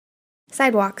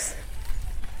Sidewalks.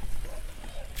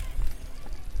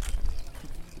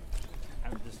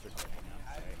 I'm just recording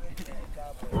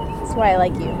now. That's why I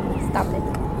like you. Stop it.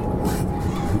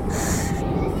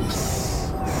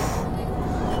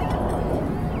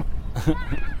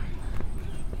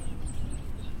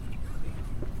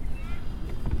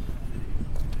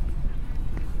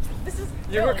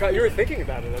 You were thinking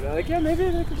about it, and I'm like, yeah, maybe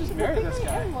they could just marry this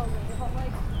guy.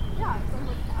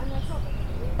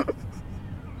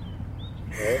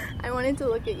 I wanted to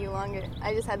look at you longer.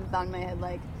 I just had the thought in my head,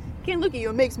 like, can't look at you,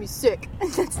 it makes me sick.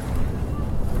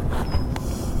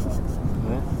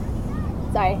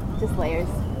 Sorry, just layers.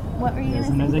 What were you gonna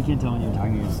Sometimes say? I can't tell when you're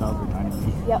talking to yourself or talking to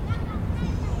me. Yep.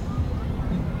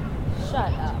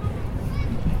 Shut up.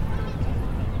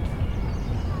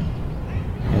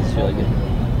 It's really good.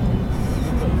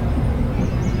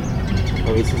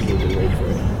 Oasis is really great for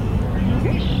it.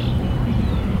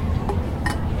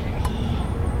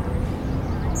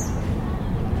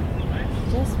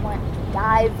 Just want to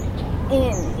dive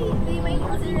in. They might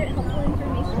consider it helpful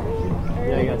information. Or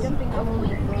Yeah, I guess. jumping off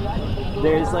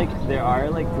point. There are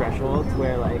thresholds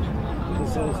where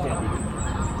just understand me.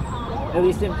 At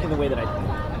least in the way that I think.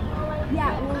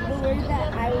 Yeah, well, the word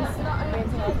that I was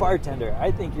ranting The about. bartender,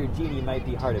 I think your genie might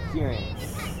be hard of hearing.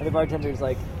 And the bartender's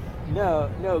like, no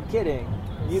kidding.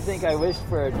 You think I wished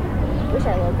for a... Wish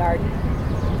I were a garden.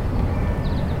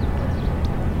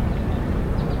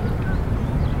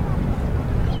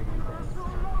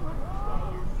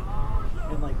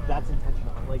 And that's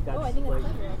intentional. That's I think that's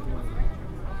clever.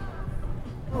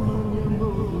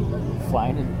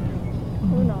 Flying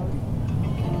Who knows?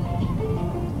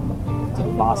 to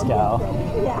Moscow.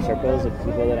 Yeah. Circles of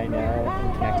people that I know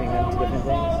and connecting them to different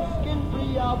things.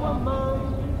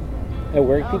 At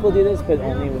work, people do this, but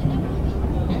only with...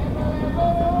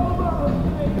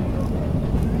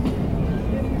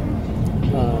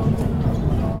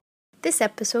 This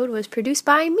episode was produced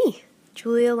by me,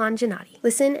 Julia Longinati.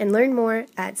 Listen and learn more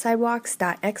at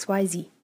sidewalks.xyz.